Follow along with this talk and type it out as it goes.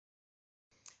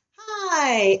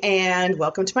Hi, and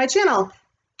welcome to my channel,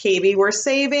 KB Worth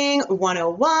Saving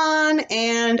 101,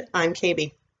 and I'm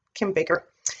KB, Kim Baker.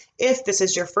 If this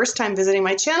is your first time visiting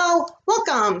my channel,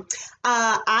 welcome.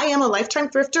 I am a lifetime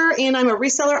thrifter and I'm a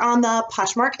reseller on the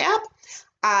Poshmark app.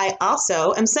 I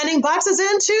also am sending boxes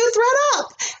into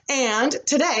Threadup, and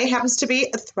today happens to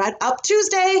be Threadup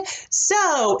Tuesday.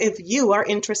 So if you are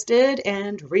interested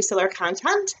in reseller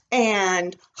content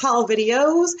and haul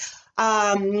videos,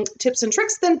 tips and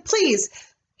tricks, then please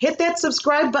hit that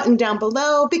subscribe button down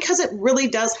below because it really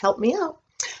does help me out.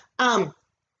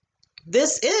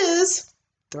 This is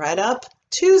Threadup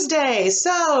Tuesday.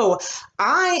 So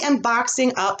I am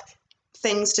boxing up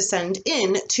things to send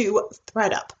in to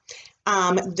Threadup.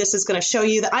 This is going to show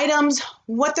you the items,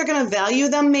 what they're going to value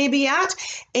them maybe at,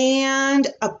 and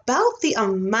about the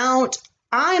amount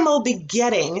I will be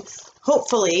getting,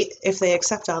 hopefully, if they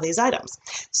accept all these items.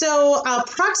 So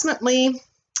approximately,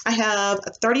 I have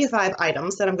 35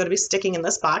 items that I'm going to be sticking in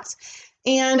this box.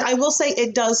 And I will say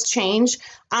it does change.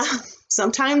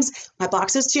 Sometimes my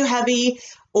box is too heavy,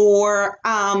 or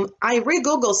I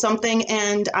re-Google something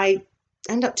and I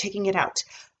end up taking it out.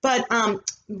 But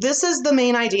this is the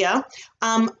main idea,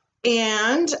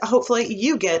 and hopefully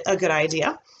you get a good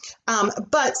idea.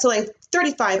 So I have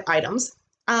 35 items.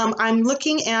 I'm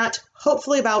looking at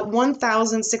hopefully about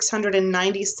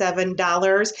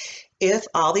 $1,697 if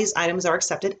all these items are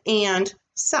accepted and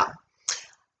sell.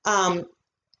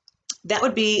 That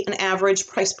would be an average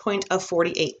price point of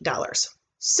 $48.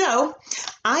 So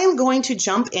I am going to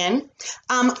jump in.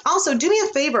 Also, do me a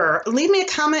favor, leave me a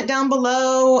comment down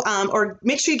below, or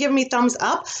make sure you give me a thumbs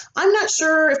up. I'm not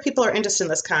sure if people are interested in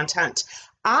this content.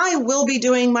 I will be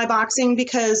doing my boxing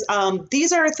because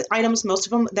these are items, most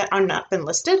of them, that are not been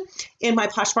listed in my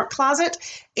Poshmark closet.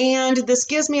 And this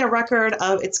gives me a record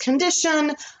of its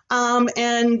condition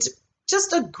and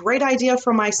just a great idea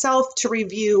for myself to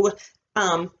review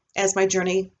as my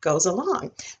journey goes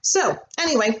along. So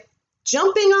anyway,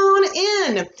 jumping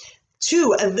on in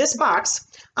to this box,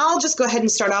 I'll just go ahead and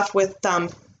start off with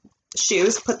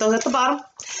shoes, put those at the bottom.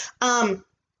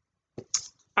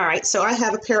 All right, so I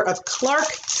have a pair of Clark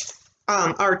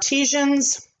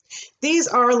Artisans. These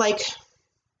are like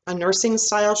a nursing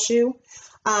style shoe.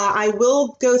 I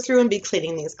will go through and be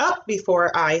cleaning these up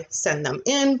before I send them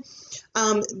in.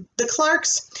 The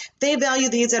Clarks, they value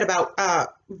these at about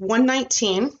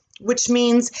 $119, which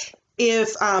means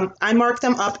if I mark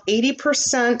them up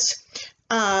 80%,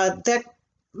 that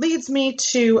leads me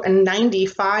to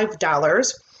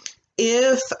 $95.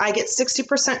 If I get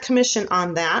 60% commission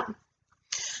on that,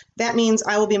 that means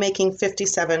I will be making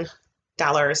 $57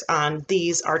 on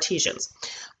these artisans.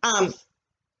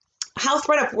 How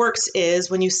Threadup works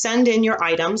is when you send in your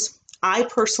items, I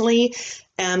personally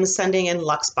am sending in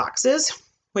Luxe boxes,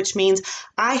 which means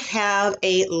I have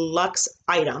a Luxe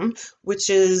item, which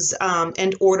is,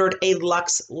 and ordered a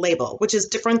Luxe label, which is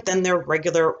different than their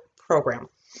regular program.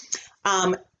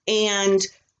 And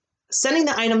sending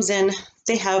the items in,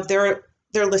 they have their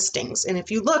listings. And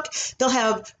if you look, they'll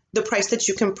have the price that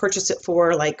you can purchase it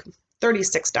for, like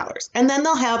 $36. And then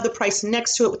they'll have the price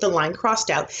next to it with the line crossed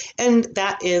out. And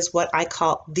that is what I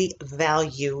call the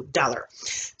value dollar.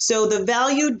 So the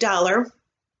value dollar,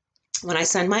 when I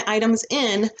send my items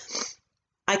in,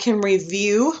 I can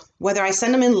review whether I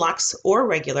send them in Luxe or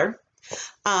regular.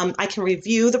 I can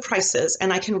review the prices,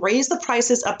 and I can raise the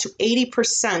prices up to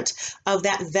 80% of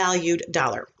that valued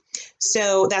dollar.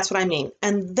 So that's what I mean.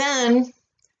 And then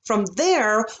from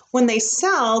there, when they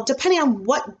sell, depending on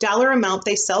what dollar amount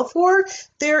they sell for,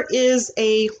 there is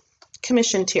a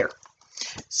commission tier.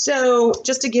 So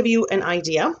just to give you an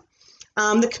idea,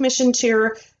 the commission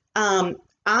tier, I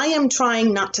am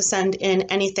trying not to send in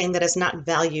anything that is not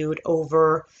valued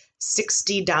over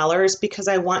 $60 because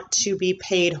I want to be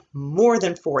paid more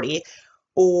than $40,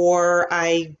 or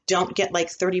I don't get like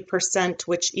 30%,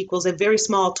 which equals a very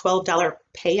small $12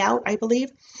 payout, I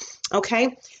believe.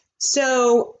 Okay,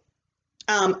 so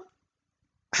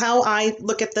how I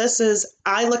look at this is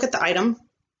I look at the item,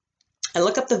 I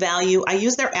look up the value, I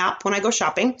use their app when I go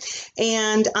shopping,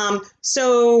 and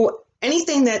so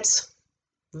anything that's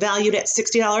valued at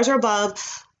 $60 or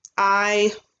above,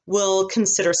 I will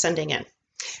consider sending in.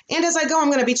 And as I go, I'm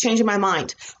going to be changing my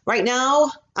mind. Right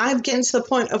now, I'm getting to the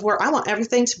point of where I want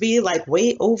everything to be like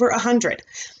way over 100.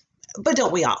 But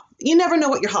don't we all? You never know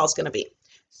what your haul is going to be.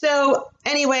 So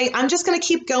anyway, I'm just going to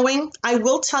keep going. I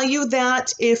will tell you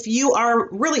that if you are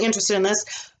really interested in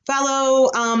this,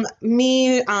 follow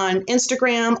me on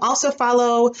Instagram. Also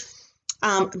follow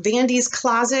Vandy's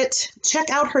Closet. Check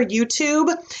out her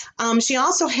YouTube. She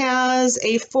also has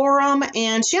a forum,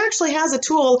 and she actually has a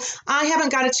tool. I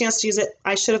haven't got a chance to use it.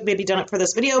 I should have maybe done it for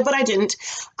this video, but I didn't,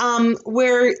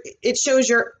 where it shows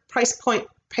your price point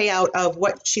payout of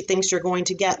what she thinks you're going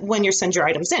to get when you send your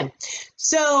items in.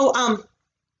 So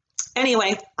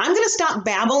anyway, I'm going to stop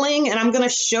babbling and I'm going to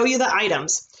show you the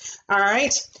items. All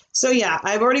right. So yeah,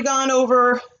 I've already gone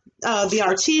over the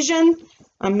artesian.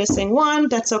 I'm missing one.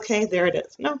 That's okay. There it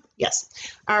is. No, yes.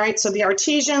 All right. So the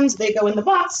artesians, they go in the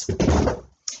box.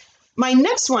 My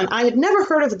next one, I had never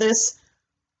heard of this.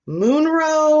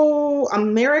 Munro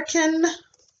American.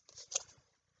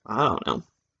 I don't know.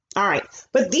 All right.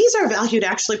 But these are valued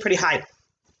actually pretty high.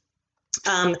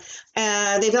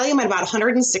 They value them at about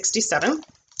 167.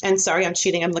 And sorry, I'm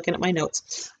cheating. I'm looking at my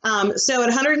notes. So at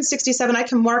 167, I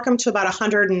can mark them to about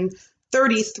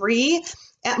 133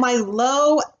 at my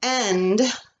low end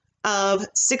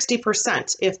of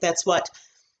 60%, if that's what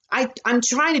I'm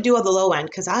trying to do on the low end,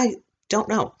 because I don't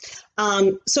know.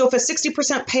 So if a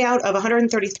 60% payout of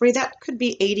 133, that could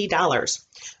be $80.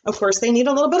 Of course, they need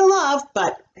a little bit of love,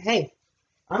 but hey,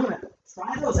 I'm going to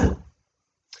try those out.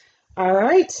 All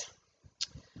right.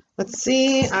 Let's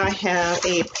see. I have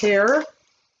a pair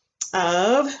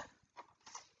of,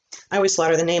 I always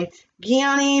slaughter the name,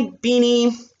 Gianni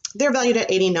Beanie. They're valued at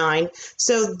 89.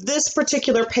 So this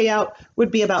particular payout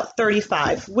would be about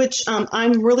 35, which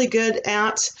I'm really good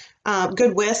at,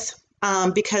 good with,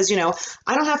 because, you know,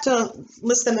 I don't have to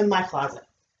list them in my closet.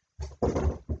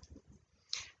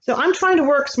 So I'm trying to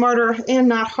work smarter and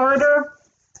not harder.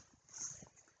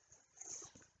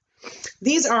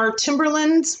 These are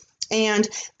Timberlands, and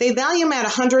they value them at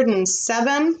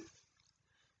 107.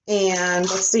 And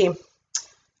let's see.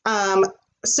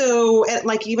 So at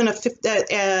like even a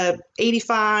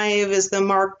 85 is the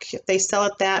mark. If they sell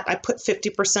at that, I put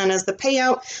 50% as the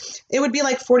payout. It would be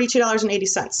like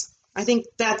 $42.80. I think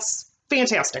that's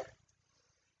fantastic.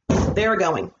 They're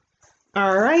going.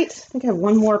 All right. I think I have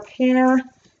one more pair.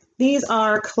 These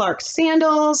are Clark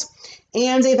sandals,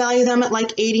 and they value them at like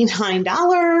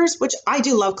 $89, which I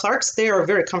do love Clarks. They are a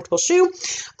very comfortable shoe.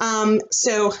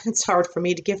 So it's hard for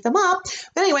me to give them up.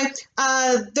 But anyway,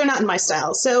 they're not in my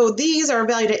style. So these are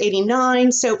valued at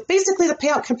 $89. So basically the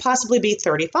payout can possibly be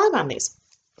 $35 on these.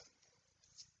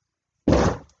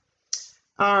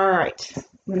 All right. I'm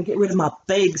going to get rid of my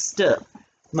big stuff,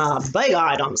 my big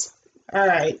items. All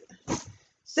right.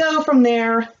 So from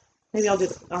there, maybe I'll do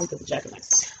the jacket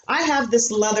next. I have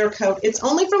this leather coat. It's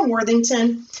only from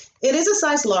Worthington. It is a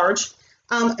size large,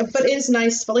 but it is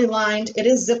nice, fully lined. It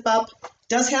is zip up,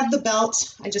 does have the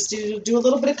belt. I just do a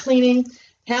little bit of cleaning,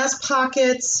 has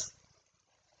pockets.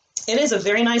 It is a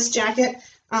very nice jacket.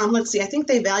 Let's see, I think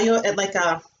they value it at like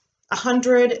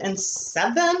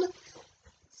 107.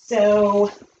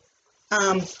 So,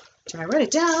 can I write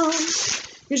it down?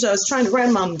 Usually I was trying to write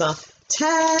them on the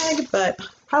tag, but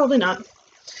probably not.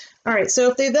 All right, so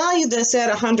if they value this at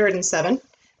 107,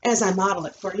 as I model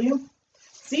it for you,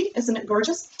 see, isn't it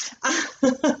gorgeous?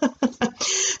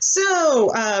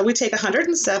 So we take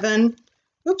 107,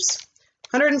 oops,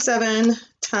 107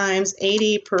 times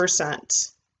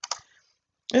 80%.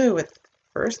 Oh, with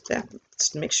first,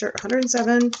 let's make sure,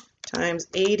 107 times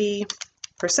 80%.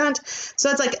 So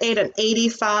that's like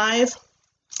 85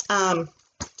 that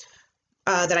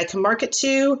I can mark it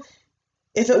to.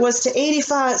 If it was to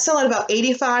 85, sell at about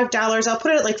 $85, I'll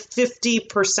put it at like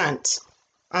 50%.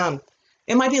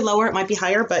 It might be lower, it might be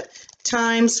higher, but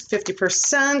times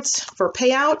 50% for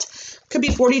payout could be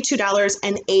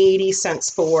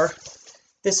 $42.80 for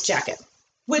this jacket,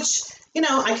 which, you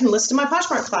know, I can list in my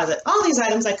Poshmark closet. All these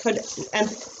items I could, and,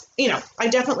 you know, I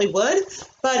definitely would,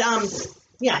 but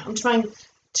yeah, I'm trying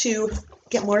to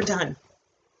get more done.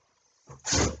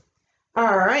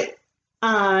 All right.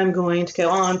 I'm going to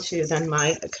go on to then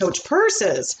my Coach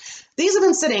purses. These have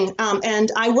been sitting,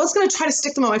 and I was going to try to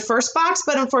stick them on my first box,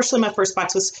 but unfortunately my first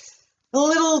box was a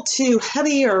little too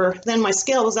heavy, or then my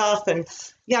scale was off, and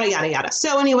yada, yada, yada.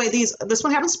 So anyway, this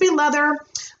one happens to be leather.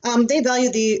 They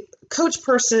value the Coach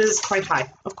purses quite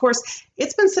high. Of course,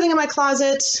 it's been sitting in my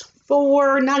closet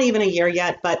for not even a year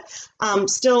yet, but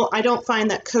still, I don't find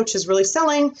that Coach is really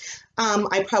selling.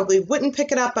 I probably wouldn't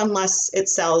pick it up unless it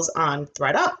sells on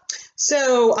Threadup.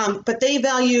 So, but they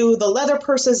value the leather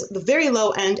purses, the very low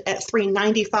end, at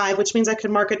 $395, which means I could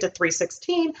mark it to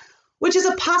 $316, which is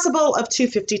a possible of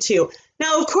 $252.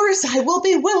 Now, of course, I will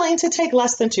be willing to take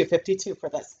less than $252 for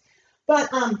this. But,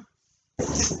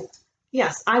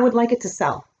 yes, I would like it to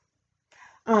sell.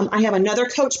 I have another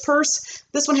Coach purse.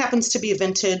 This one happens to be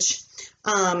vintage.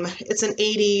 It's an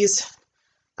 80s.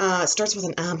 It starts with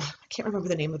an M. I can't remember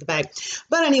the name of the bag.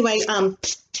 But anyway,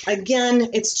 again,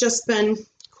 it's just been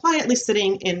quietly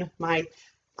sitting in my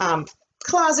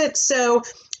closet. So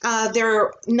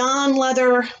they're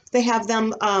non-leather. They have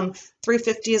them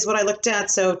 $350 is what I looked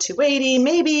at. So $280,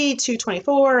 maybe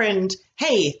 $224. And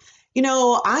hey, you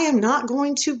know, I am not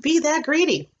going to be that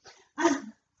greedy.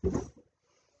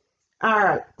 All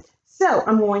right. So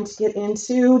I'm going to get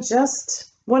into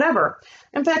just whatever.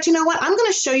 In fact, you know what? I'm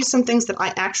going to show you some things that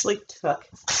I actually took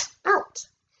out.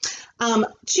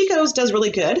 Chico's does really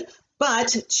good,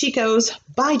 but Chico's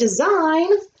by design,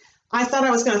 I thought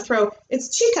I was going to throw,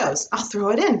 it's Chico's. I'll throw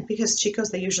it in because Chico's,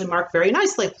 they usually mark very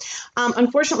nicely.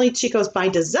 Unfortunately, Chico's by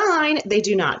design, they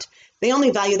do not. They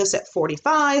only value this at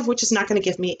 $45, which is not going to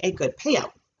give me a good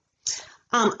payout.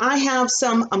 I have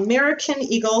some American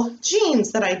Eagle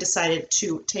jeans that I decided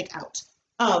to take out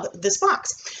of this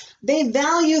box. They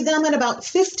value them at about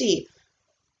 $50,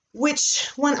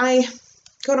 which when I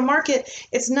go to market,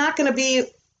 it's not going to be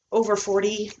over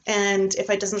 $40. And if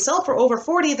it doesn't sell for over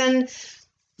 $40, then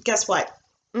guess what?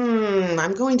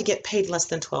 I'm going to get paid less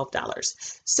than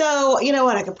 $12. So you know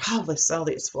what? I could probably sell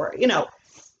these for, you know,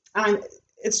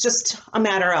 it's just a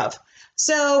matter of.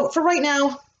 So for right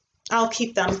now, I'll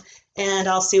keep them and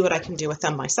I'll see what I can do with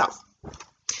them myself.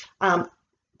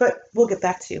 But we'll get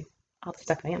back to all the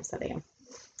stuff I am studying.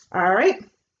 All right.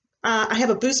 I have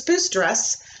a Boost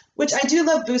dress, which I do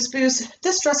love Boost.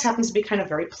 This dress happens to be kind of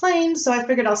very plain, so I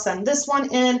figured I'll send this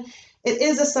one in. It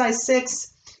is a size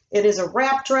 6. It is a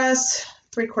wrap dress,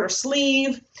 3/4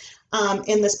 sleeve,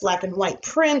 in this black and white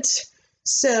print.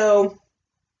 So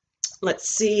let's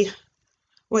see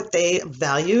what they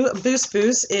value. Boost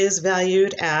is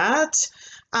valued at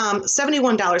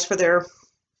 $71 for their,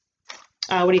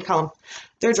 what do you call them?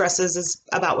 Their dresses is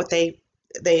about what they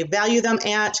value them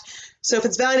at. So if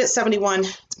it's valued at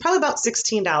 $71, it's probably about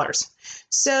 $16.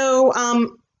 So,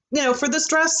 you know, for this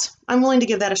dress, I'm willing to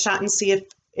give that a shot and see if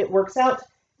it works out.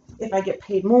 If I get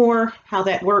paid more, how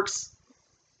that works.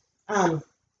 You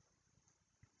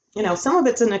know, some of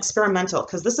it's an experimental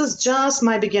because this is just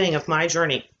my beginning of my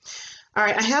journey. All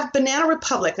right, I have Banana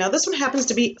Republic. Now this one happens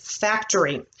to be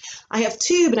factory. I have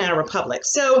 2 Banana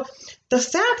Republics. So the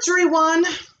factory one,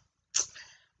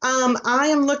 I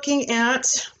am looking at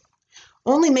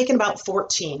only making about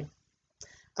 14.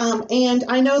 And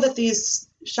I know that these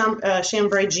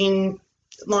chambray jean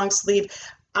long sleeve,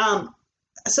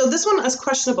 so this one is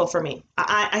questionable for me.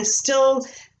 I still,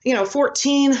 you know,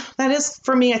 14, that is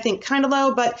for me, I think kind of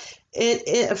low, but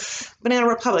Banana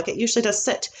Republic, it usually does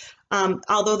sit.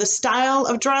 Although the style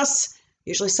of dress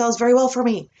usually sells very well for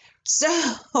me. So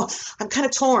I'm kind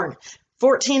of torn.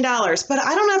 $14, but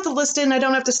I don't have to list it, and I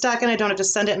don't have to stock it, and I don't have to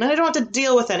send it, and I don't have to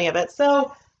deal with any of it.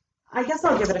 So I guess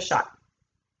I'll give it a shot.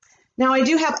 Now I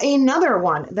do have another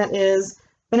one that is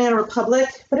Banana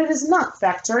Republic, but it is not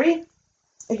factory.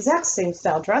 Exact same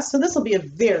style dress. So this will be a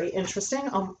very interesting.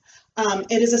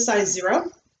 It is a size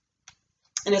 0,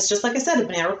 and it's just like I said, a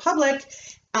Banana Republic,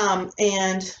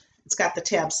 and it's got the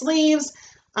tab sleeves,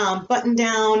 button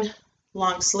down,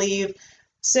 long sleeve.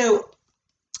 So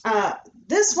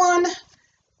this one,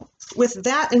 with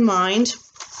that in mind,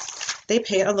 they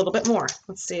pay a little bit more.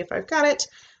 Let's see if I've got it.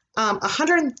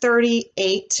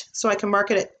 138, so I can mark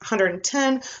it at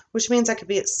 110, which means I could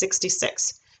be at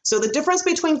 66. So the difference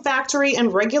between factory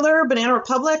and regular Banana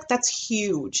Republic, that's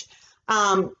huge.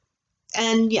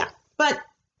 And yeah, but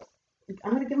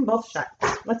I'm going to give them both a shot.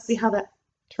 Let's see how that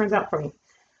turns out for me.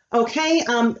 Okay,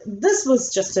 this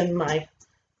was just in my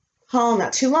haul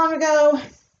not too long ago.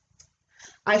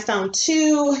 I found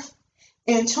 2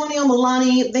 Antonio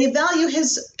Milani. They value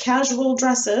his casual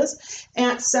dresses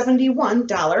at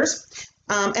 $71,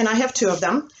 and I have 2 of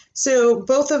them. So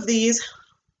both of these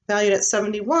valued at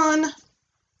 $71.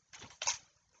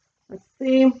 Let's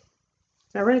see. Did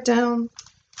I write it down?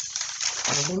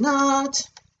 Probably not.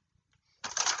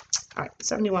 All right,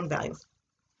 71 value.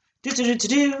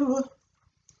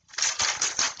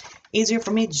 Easier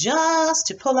for me just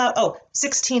to pull out. Oh,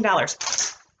 $16.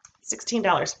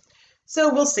 $16.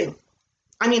 So we'll see.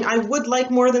 I mean, I would like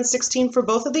more than 16 for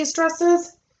both of these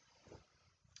dresses.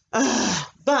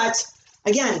 But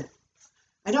again,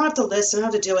 I don't have to list, I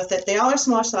don't have to deal with it. They all are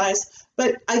small size,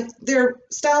 but they're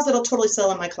styles that'll totally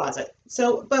sell in my closet.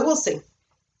 So, but we'll see.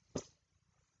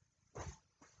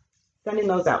 Sending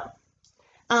those out.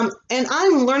 And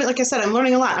I'm learning, like I said, I'm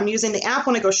learning a lot. I'm using the app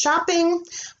when I go shopping.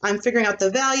 I'm figuring out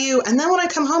the value. And then when I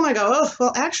come home, I go, oh,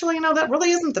 well, actually, you know, that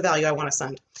really isn't the value I want to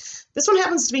send. This one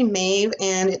happens to be Maeve,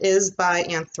 and it is by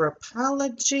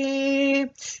Anthropologie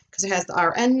because it has the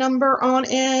RN number on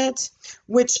it,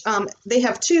 which they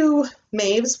have 2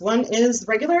 Maeves. One is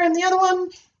regular, and the other one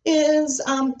is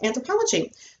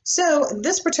Anthropologie. So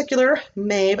this particular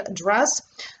Maeve dress,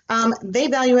 they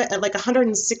value it at like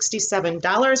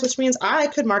 $167, which means I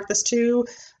could mark this to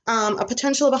a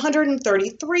potential of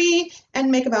 $133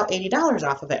 and make about $80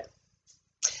 off of it.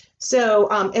 So,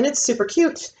 and it's super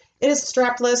cute. It is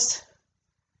strapless,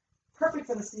 perfect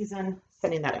for the season,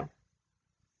 sending that in.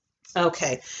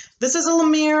 Okay, this is a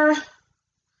Lemire,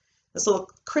 this little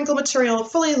crinkle material,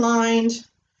 fully lined,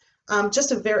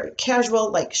 just a very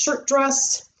casual like shirt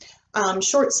dress,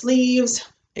 short sleeves.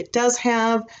 It does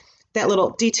have that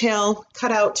little detail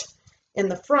cut out in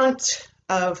the front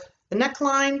of the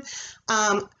neckline,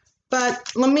 but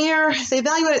Lemire, they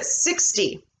value it at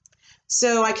 $60.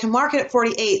 So I can mark it at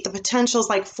 $48. The potential is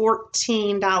like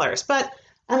 $14, but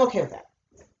I'm okay with that.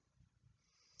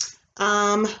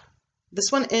 This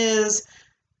one is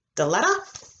Diletta.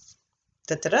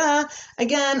 Da-da-da.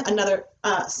 Again, another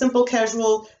simple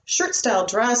casual shirt style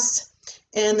dress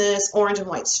in this orange and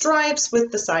white stripes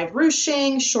with the side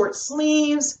ruching, short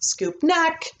sleeves, scoop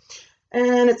neck,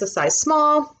 and it's a size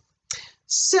small.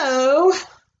 So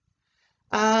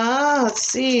let's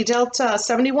see, Delta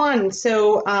 71.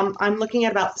 So I'm looking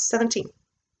at about 17.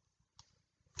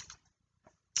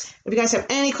 If you guys have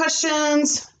any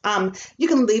questions, you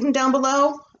can leave them down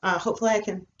below. Hopefully I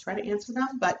can try to answer them,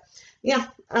 but yeah,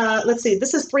 let's see.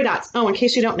 This is 3 dots. Oh, in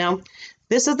case you don't know,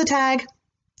 this is the tag,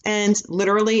 and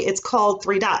literally it's called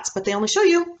 3 dots, but they only show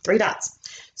you 3 dots.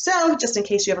 So just in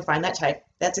case you ever find that tag,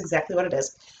 that's exactly what it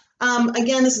is.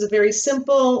 Again, this is a very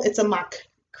simple, it's a mock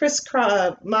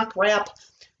wrap,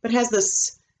 but has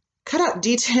this cutout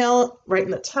detail right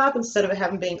in the top instead of it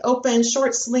having being open,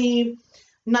 short sleeve,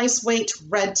 nice weight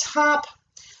red top,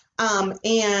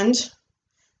 and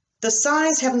the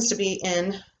size happens to be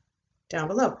in down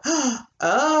below.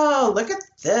 Oh, look at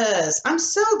this. I'm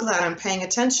so glad I'm paying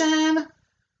attention. All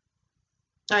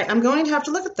right, I'm going to have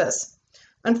to look at this.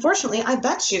 Unfortunately, I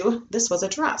bet you this was a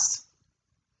dress.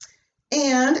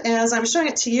 And as I'm showing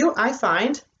it to you, I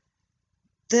find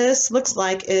this looks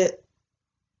like it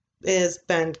is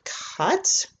been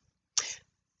cut.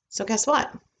 So guess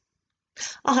what?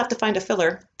 I'll have to find a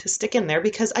filler to stick in there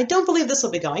because I don't believe this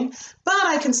will be going, but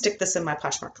I can stick this in my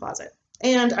Poshmark closet.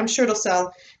 And I'm sure it'll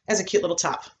sell as a cute little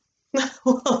top.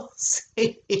 We'll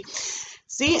see.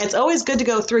 See, it's always good to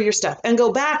go through your stuff and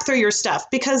go back through your stuff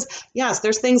because, yes,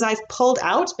 there's things I've pulled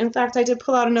out. In fact, I did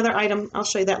pull out another item. I'll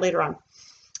show you that later on.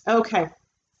 Okay.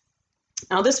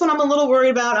 Now, this one I'm a little worried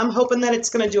about. I'm hoping that it's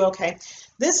going to do okay.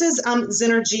 This is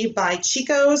Zinergy by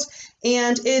Chico's,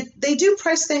 and they do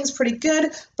price things pretty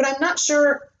good, but I'm not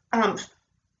sure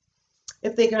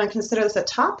if they're going to consider this a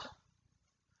top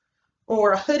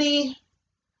or a hoodie.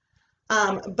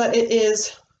 But it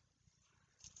is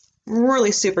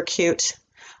really super cute.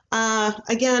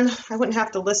 Again, I wouldn't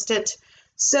have to list it.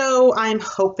 So I'm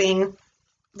hoping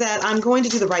that I'm going to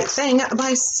do the right thing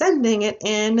by sending it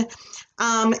in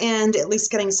and at least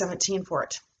getting 17 for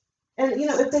it. And you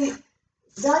know, if they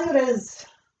value it as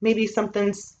maybe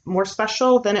something more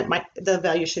special, then the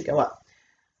value should go up.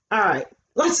 All right,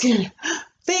 let's get it.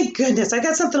 Thank goodness, I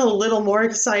got something a little more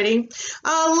exciting.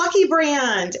 Lucky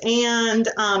Brand, and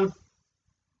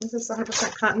is this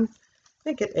 100% cotton? I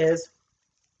think it is.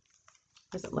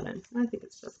 Is it linen? I think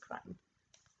it's just cotton.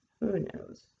 Who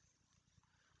knows?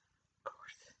 Of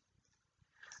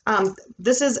course.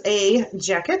 This is a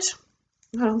jacket.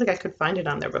 I don't think I could find it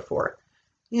on there before.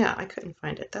 Yeah, I couldn't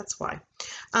find it. That's why.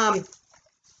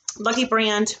 Lucky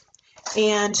Brand,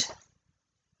 and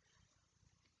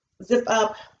zip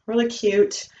up, really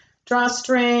cute.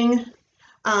 Drawstring.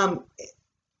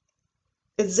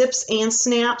 It zips and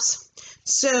snaps.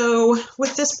 So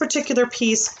with this particular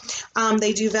piece,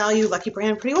 they do value Lucky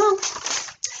Brand pretty well.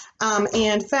 And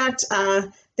in fact,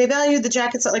 they value the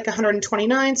jackets at like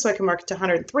 $129, so I can mark it to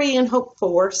 $103 and hope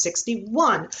for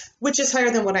 $61, which is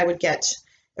higher than what I would get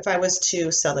if I was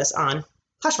to sell this on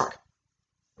Poshmark.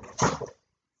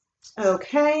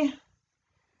 Okay.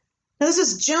 Now this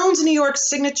is Jones New York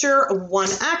Signature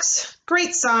 1X,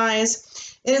 great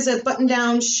size. It is a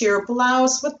button-down sheer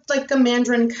blouse with like a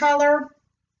mandarin collar,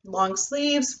 long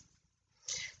sleeves,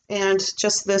 and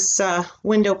just this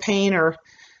window pane or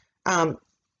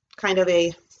kind of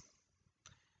a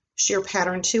sheer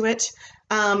pattern to it.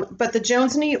 But the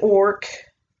Jones New York,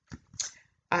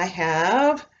 I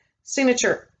have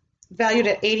Signature valued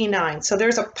at $89, so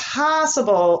there's a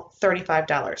possible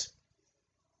 $35.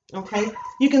 Okay,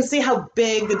 you can see how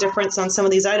big the difference on some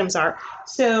of these items are.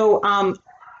 So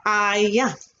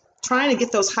trying to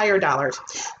get those higher dollars.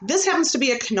 This happens to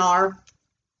be a Knar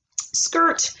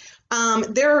skirt.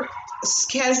 Their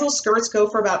casual skirts go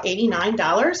for about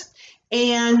 $89,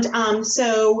 and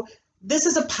so This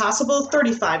is a possible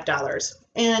 $35.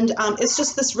 And it's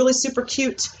just this really super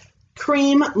cute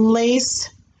cream lace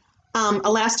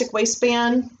elastic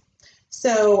waistband.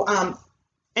 So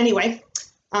anyway,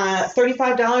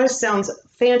 $35 sounds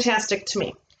fantastic to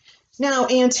me. Now,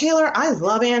 Ann Taylor, I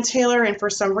love Ann Taylor, and for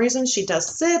some reason she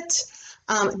does sit.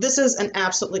 This is an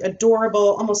absolutely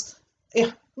adorable, almost,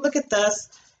 yeah, look at this.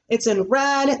 It's in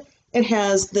red. It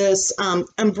has this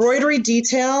embroidery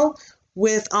detail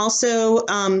with also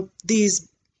these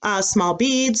small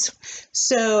beads.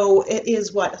 So it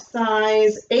is what,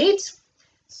 size 8?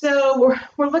 So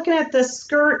we're looking at this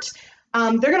skirt.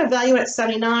 They're going to value it at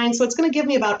 $79, so it's going to give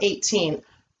me about 18.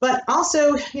 But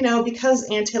also, you know, because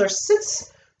Ann Taylor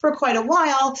sits for quite a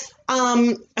while,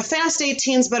 a fast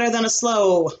 18 is better than a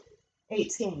slow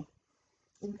 18.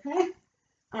 Okay.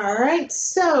 All right.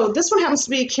 So this one happens to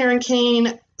be Karen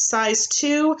Kane size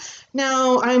 2.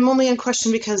 Now I'm only in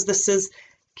question because this is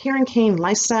Karen Kane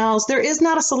Lifestyles. There is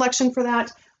not a selection for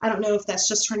that. I don't know if that's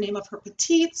just her name of her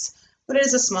petites, but it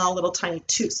is a small little tiny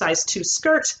size 2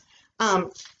 skirt.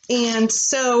 And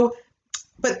so,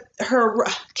 but her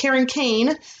Karen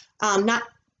Kane, not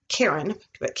Karen,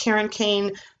 but Karen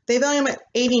Kane, they value them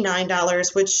at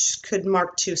 $89, which could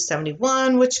mark to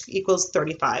 $71, which equals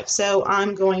 35. So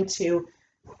I'm going to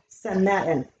send that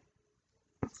in.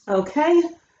 Okay.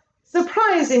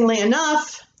 Surprisingly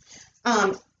enough,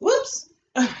 whoops,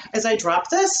 as I drop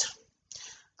this,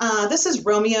 this is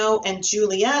Romeo and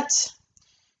Juliet,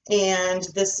 and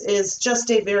this is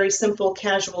just a very simple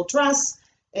casual dress.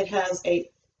 It has a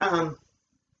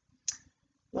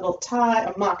little tie,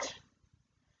 a mock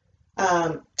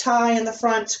tie in the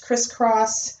front,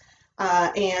 crisscross,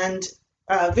 and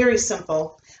very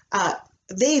simple.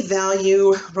 They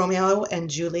value Romeo and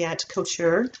Juliet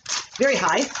couture very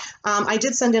high. I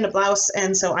did send in a blouse,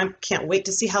 and so I can't wait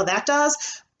to see how that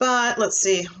does. But let's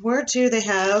see, where do they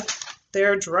have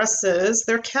their dresses,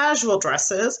 their casual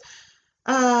dresses?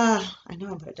 I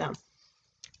know I put it down.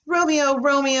 Romeo,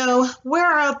 where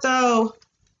art thou?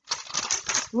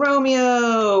 Romeo,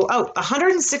 oh,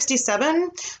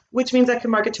 167, which means I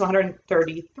can mark it to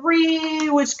 133,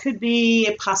 which could be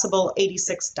a possible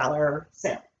 $86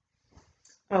 sale.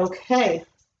 Okay,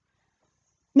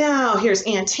 now here's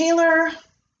Ann Taylor,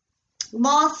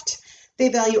 Loft. They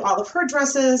value all of her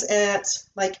dresses at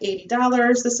like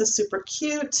 $80. This is super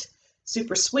cute,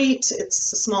 super sweet.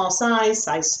 It's a small size,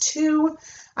 size 2.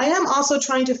 I am also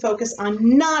trying to focus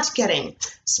on not getting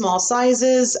small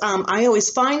sizes. I always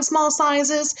find small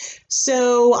sizes,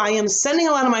 so I am sending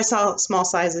a lot of my small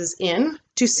sizes in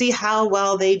to see how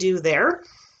well they do there.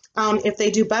 If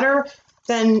they do better,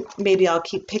 then maybe I'll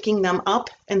keep picking them up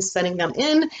and sending them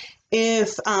in.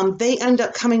 If they end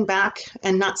up coming back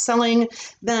and not selling,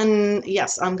 then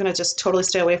yes, I'm going to just totally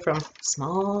stay away from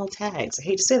small tags. I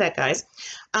hate to say that, guys.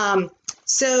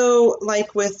 So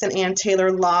like with an Ann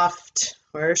Taylor Loft,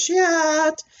 where is she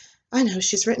at? I know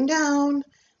she's written down.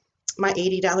 My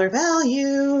 $80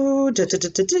 value.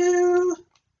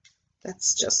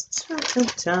 That's just,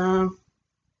 oh,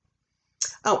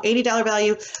 $80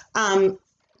 value.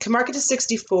 Can mark it to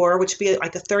 64, which would be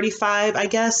like a 35, I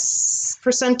guess,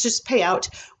 percentage payout,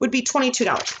 would be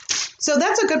 $22. So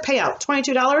that's a good payout,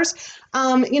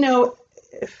 $22. You know,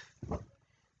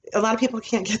 a lot of people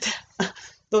can't get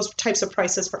those types of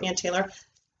prices for Ann Taylor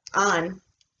on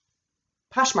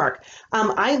Poshmark.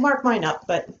 I mark mine up,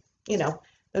 but you know,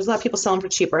 there's a lot of people selling for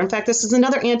cheaper. In fact, this is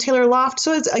another Ann Taylor Loft,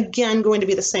 so it's again going to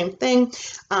be the same thing.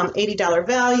 $80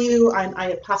 value. I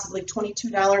have possibly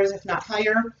 $22, if not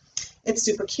higher. It's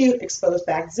super cute, exposed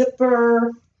back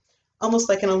zipper, almost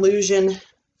like an illusion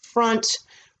front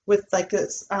with like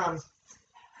this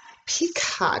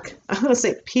peacock. I'm going to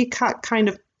say peacock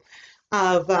kind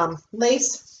of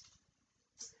lace.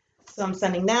 So I'm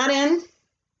sending that in.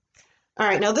 All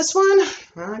right, now this one,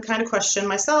 I kind of question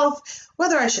myself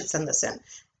whether I should send this in.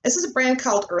 This is a brand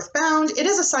called Earthbound. It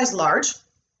is a size large,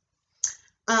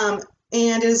 and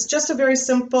is just a very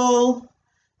simple,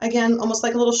 again, almost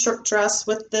like a little short dress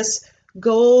with this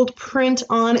gold print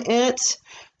on it.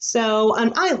 So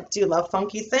I do love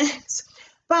funky things,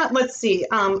 but let's see.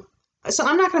 So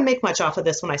I'm not going to make much off of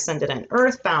this when I send it in.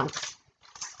 Earthbound.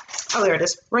 Oh, there it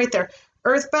is, right there.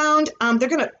 Earthbound. They're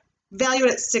going to value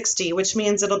it at 60, which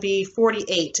means it'll be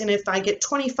 48. And if I get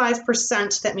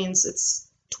 25%, that means it's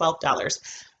 $12.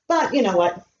 But you know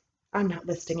what? I'm not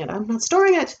listing it. I'm not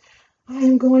storing it.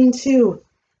 I'm going to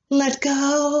let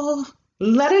go.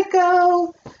 Let it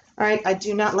go. All right. I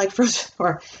do not like Frozen,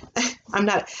 or I'm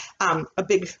not a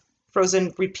big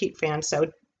Frozen repeat fan,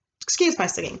 so excuse my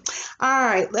singing. All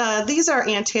right. These are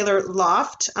Ann Taylor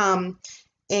Loft, and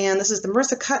this is the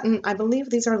Marissa Cotton. I believe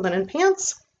these are linen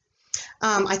pants.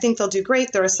 I think they'll do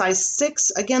great. They're a size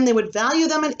 6. Again, they would value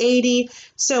them at $80.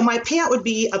 So my payout would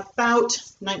be about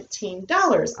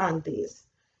 $19 on these.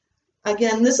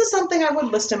 Again, this is something I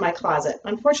would list in my closet.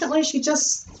 Unfortunately, she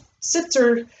just sits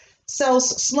or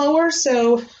sells slower,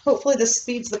 so hopefully this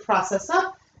speeds the process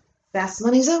up. Fast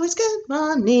money's always good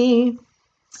money.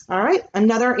 All right,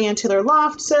 another antler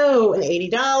loft, so an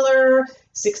 $80,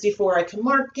 64 I can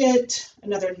market,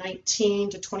 another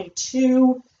 19 to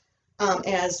 22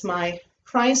 as my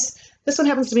price. This one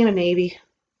happens to be in a navy.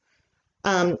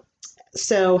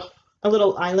 So a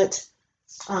little eyelet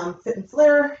fit and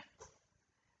flare.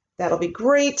 That'll be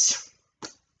great.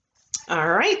 All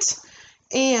right,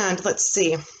 and let's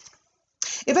see.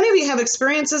 If any of you have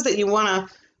experiences that you want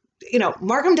to,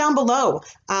 mark them down below.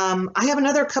 I have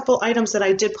another couple items that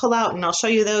I did pull out, and I'll show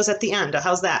you those at the end.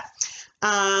 How's that?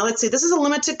 Let's see. This is a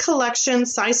limited collection,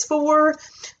 size 4.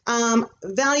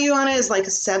 Value on it is like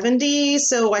 70,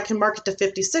 so I can mark it to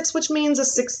 56, which means a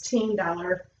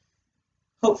 $16,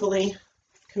 hopefully,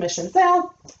 commission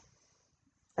sale.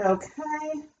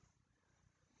 Okay.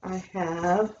 I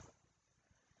have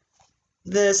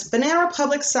this Banana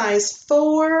Republic size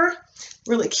 4,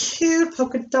 really cute,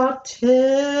 polka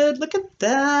dotted. Look at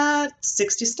that,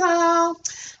 60 style.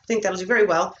 I think that'll do very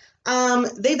well.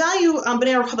 They value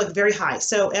Banana Republic very high.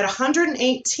 So at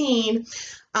 118,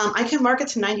 I can mark it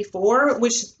to 94,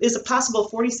 which is a possible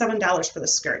 $47 for the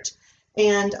skirt.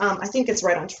 And I think it's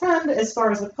right on trend as far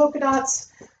as the polka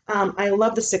dots. I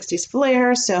love the 60s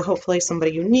flare, so hopefully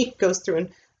somebody unique goes through and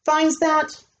finds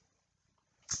that.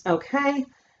 Okay.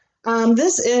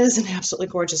 This is an absolutely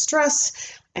gorgeous dress.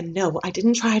 And no, I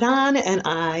didn't try it on, and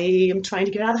I am trying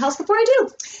to get out of the house before I do.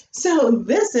 So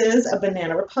this is a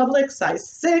Banana Republic size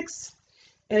 6.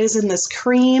 It is in this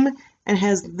cream and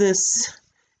has this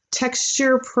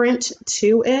texture print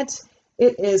to it.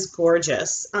 It is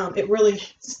gorgeous. It really,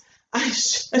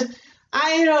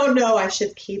 I don't know, I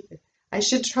should keep it. I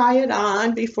should try it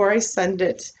on before I send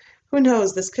it. Who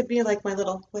knows? This could be like my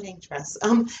little wedding dress.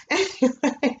 Anyway,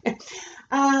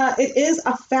 it is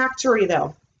a factory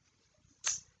though.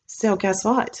 So guess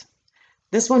what?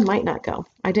 This one might not go.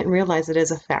 I didn't realize it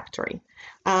is a factory.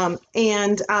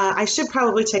 I should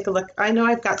probably take a look. I know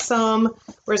I've got some.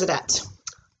 Where's it at?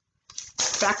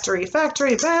 Factory,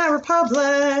 Banana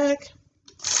Republic.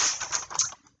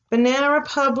 Banana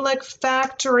Republic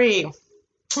factory.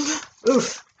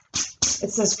 Oof. It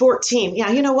says 14. Yeah,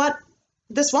 you know what?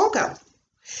 This won't go.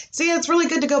 See, it's really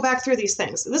good to go back through these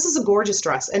things. This is a gorgeous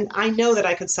dress, and I know that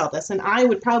I could sell this, and I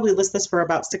would probably list this for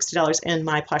about $60 in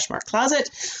my Poshmark closet.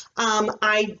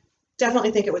 I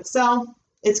definitely think it would sell.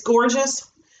 It's gorgeous.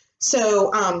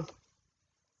 So,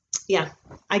 yeah,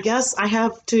 I guess I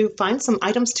have to find some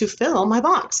items to fill my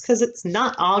box because it's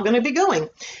not all going to be going.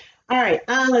 All right,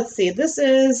 let's see. This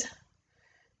is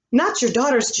not your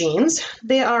daughter's jeans.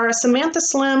 They are a Samantha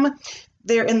Slim.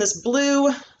 They're in this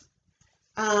blue.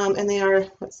 And they are,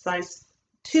 what size?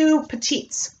 2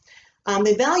 petites.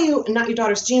 They value Not Your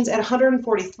Daughter's Jeans at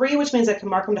 $143, which means I can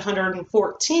mark them to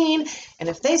 $114. And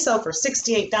if they sell for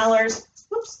 $68,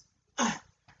 whoops,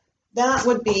 that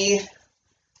would be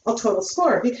a total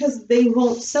score because they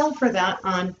won't sell for that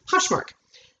on Poshmark.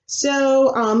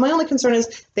 So my only concern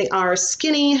is they are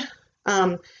skinny.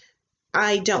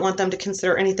 I don't want them to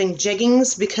consider anything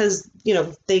jeggings because,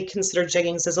 they consider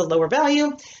jeggings as a lower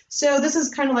value. So this is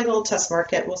kind of like a little test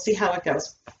market. We'll see how it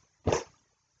goes.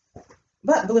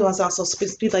 But blue is also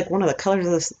supposed to be like one of the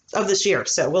colors of this year,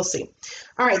 so we'll see.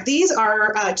 All right, these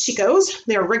are Chicos.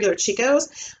 They're regular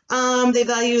Chicos. They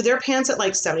value their pants at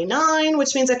like $79,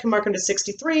 which means I can mark them to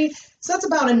 $63. So that's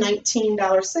about a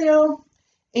 $19 sale.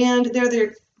 And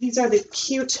these are the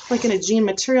cute, like in a jean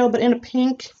material, but in a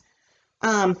pink.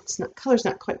 Color's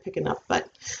not quite picking up, but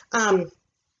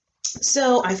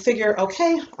so I figure,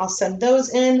 okay, I'll send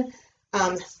those in.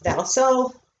 That'll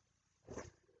sell.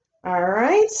 All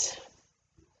right.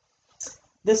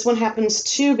 This one happens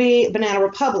to be Banana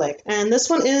Republic, and this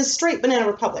one is straight Banana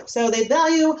Republic. So they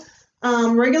value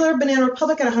regular Banana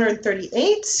Republic at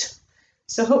 $138.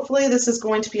 So hopefully this is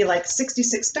going to be like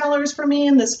 $66 for me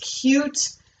in this cute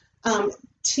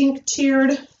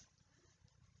tiered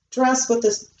dress with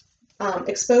this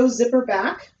exposed zipper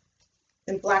back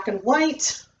in black and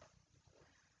white.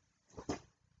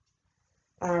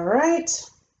 All right,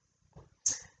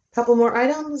 couple more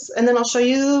items, and then I'll show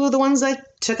you the ones I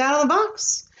took out of the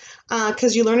box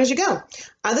because you learn as you go.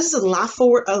 This is a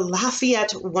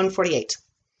Lafayette 148.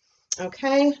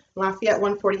 Okay, Lafayette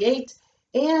 148,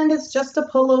 and it's just a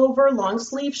pullover long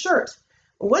sleeve shirt.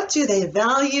 What do they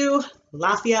value?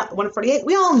 Lafayette 148.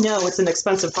 We all know it's an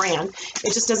expensive brand.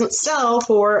 It just doesn't sell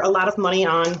for a lot of money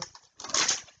on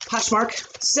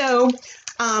Poshmark. So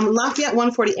Lafayette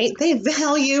 148, they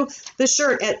value the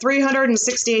shirt at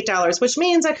 $368, which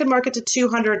means I could mark it to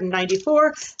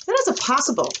 $294. That is a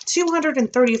possible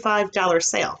 $235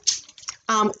 sale.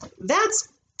 That's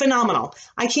phenomenal.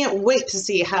 I can't wait to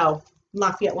see how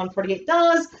Lafayette 148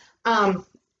 does.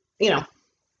 You know,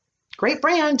 great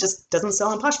brand, just doesn't sell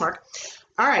on Poshmark.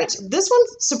 All right, this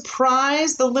one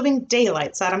surprised the living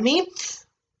daylights out of me.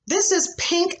 This is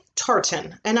pink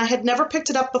tartan, and I had never picked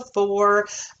it up before.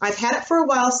 I've had it for a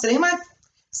while,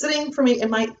 sitting for me in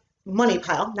my money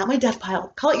pile, not my death pile.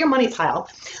 Call it your money pile.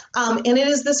 And it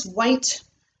is this white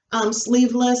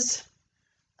sleeveless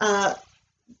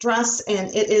dress,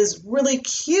 and it is really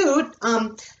cute.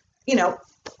 You know,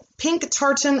 pink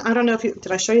tartan. I don't know if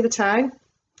did I show you the tag?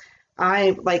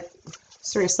 I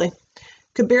seriously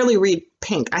could barely read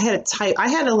pink. I had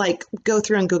to like go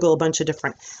through and Google a bunch of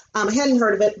different. I hadn't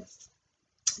heard of it.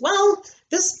 Well,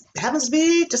 this happens to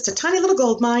be just a tiny little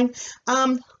gold mine.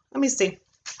 Let me see.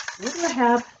 What do I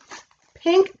have?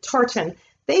 Pink tartan.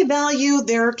 They value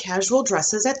their casual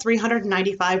dresses at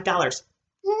 $395.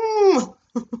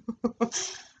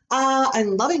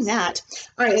 I'm loving that.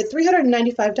 All right, at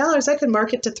 $395, I could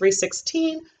mark it to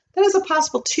 $316. That is a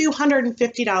possible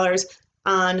 $250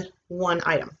 on one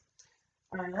item.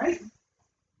 All right.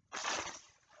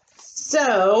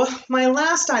 So my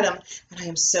last item, and I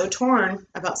am so torn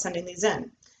about sending these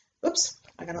in. Oops,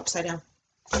 I got it upside down.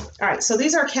 All right, so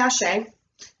these are cachet,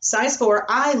 size 4.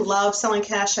 I love selling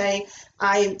cachet.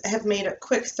 I have made a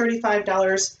quick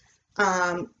 $35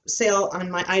 sale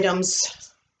on my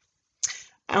items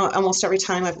almost every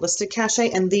time I've listed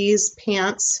cachet, and these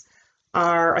pants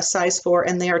are a size 4,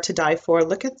 and they are to die for.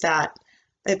 Look at that.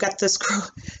 They've got this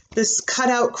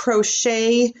cutout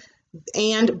crochet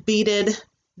and beaded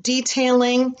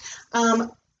detailing.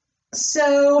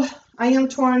 So I am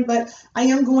torn, but I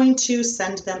am going to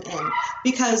send them in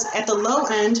because at the low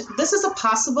end, this is a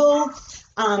possible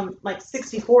like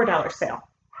 $64 sale.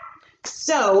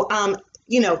 So,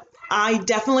 you know, I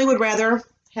definitely would rather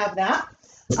have that.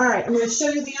 All right, I'm going to show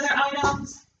you the other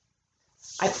items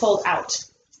I pulled out.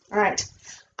 All right.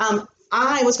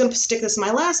 I was going to stick this in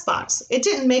my last box. It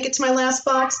didn't make it to my last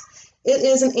box. It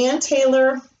is an Ann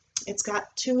Taylor. It's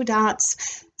got 2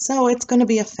 dots, so it's going to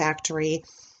be a factory.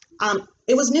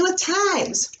 It was new with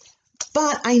tags,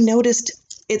 but I noticed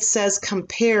it says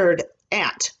compared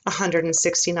at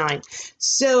 $169.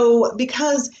 So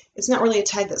because it's not really a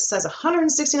tag that says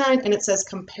 $169 and it says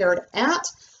compared at,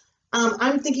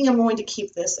 I'm thinking I'm going to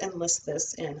keep this and list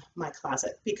this in my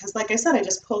closet because, like I said, I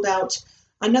just pulled out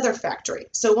another factory.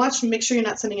 So watch, make sure you're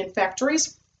not sending in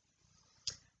factories.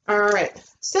 All right.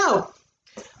 So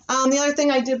the other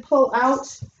thing I did pull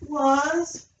out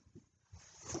was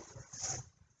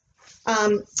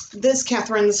this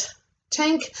Catherine's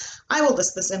tank. I will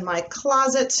list this in my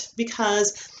closet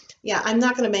because, yeah, I'm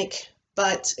not going to make,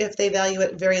 but if they value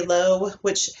it very low,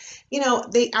 which, you know,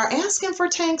 they are asking for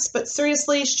tanks, but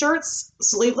seriously, shirts,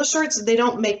 sleeveless shirts, they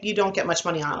don't make, you don't get much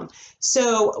money on them.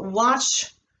 So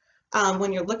watch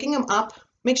when you're looking them up,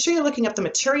 make sure you're looking up the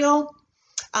material.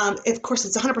 Of course,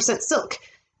 it's 100% silk.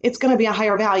 It's going to be a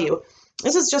higher value.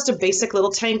 This is just a basic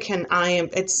little tank, and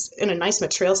it's in a nice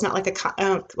material. It's not like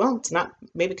a, well, it's not,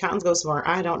 maybe cotton goes more,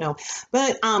 I don't know.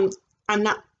 But I'm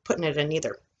not putting it in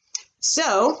either.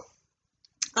 So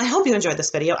I hope you enjoyed this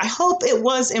video. I hope it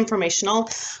was informational.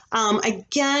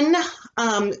 Again,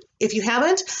 if you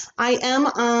haven't, I am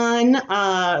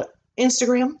on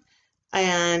Instagram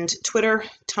and Twitter,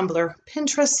 Tumblr,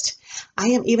 Pinterest. I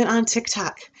am even on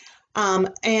TikTok.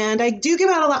 And I do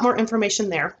give out a lot more information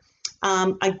there.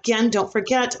 Again, don't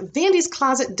forget, Vandy's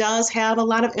Closet does have a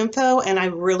lot of info, and I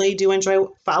really do enjoy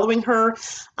following her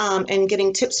and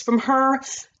getting tips from her.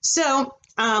 So,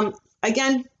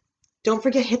 again, don't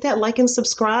forget, hit that like and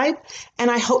subscribe,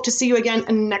 and I hope to see you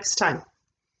again next time.